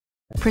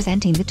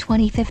Presenting the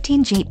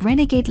 2015 Jeep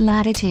Renegade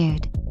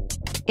Latitude.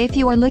 If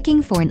you are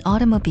looking for an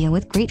automobile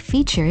with great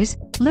features,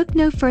 look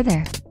no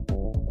further.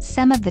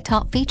 Some of the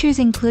top features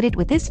included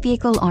with this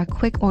vehicle are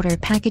Quick Order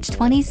Package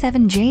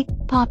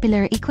 27J,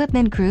 Popular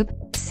Equipment Group,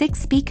 6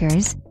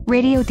 speakers,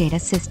 radio data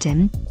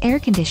system, air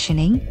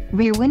conditioning,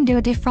 rear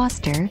window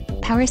defroster,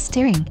 power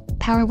steering,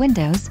 power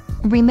windows,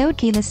 remote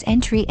keyless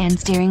entry and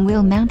steering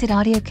wheel mounted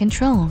audio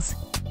controls.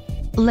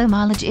 Low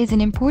mileage is an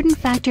important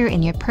factor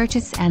in your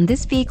purchase and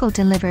this vehicle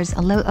delivers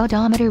a low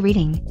odometer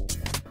reading.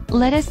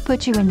 Let us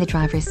put you in the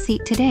driver's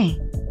seat today.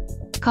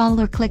 Call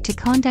or click to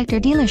contact our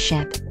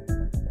dealership.